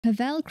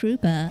Pavel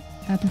Kroupa,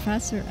 a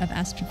professor of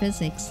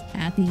astrophysics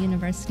at the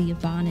University of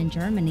Bonn in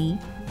Germany,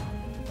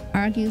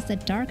 argues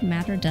that dark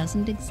matter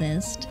doesn't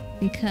exist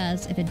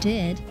because if it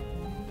did,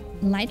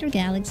 lighter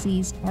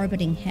galaxies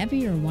orbiting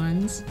heavier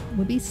ones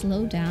would be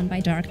slowed down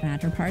by dark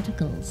matter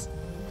particles.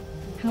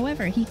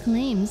 However, he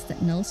claims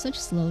that no such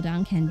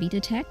slowdown can be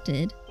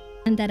detected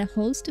and that a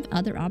host of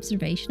other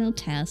observational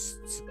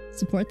tests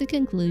support the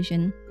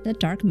conclusion that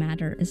dark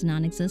matter is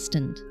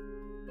non-existent.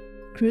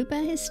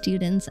 Kroupa, his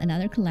students, and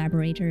other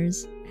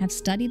collaborators have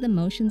studied the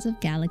motions of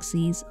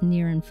galaxies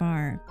near and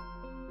far.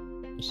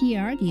 He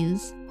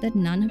argues that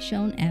none have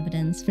shown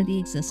evidence for the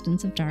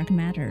existence of dark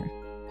matter.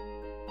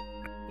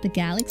 The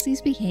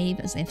galaxies behave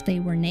as if they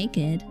were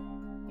naked,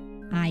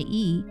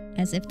 i.e.,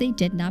 as if they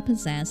did not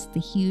possess the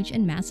huge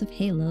and massive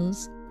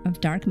halos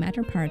of dark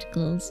matter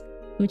particles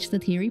which the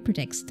theory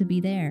predicts to be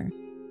there.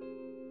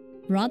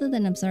 Rather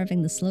than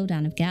observing the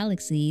slowdown of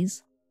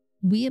galaxies,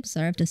 we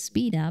observed a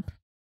speed-up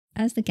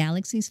as the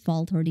galaxies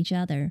fall toward each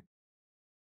other.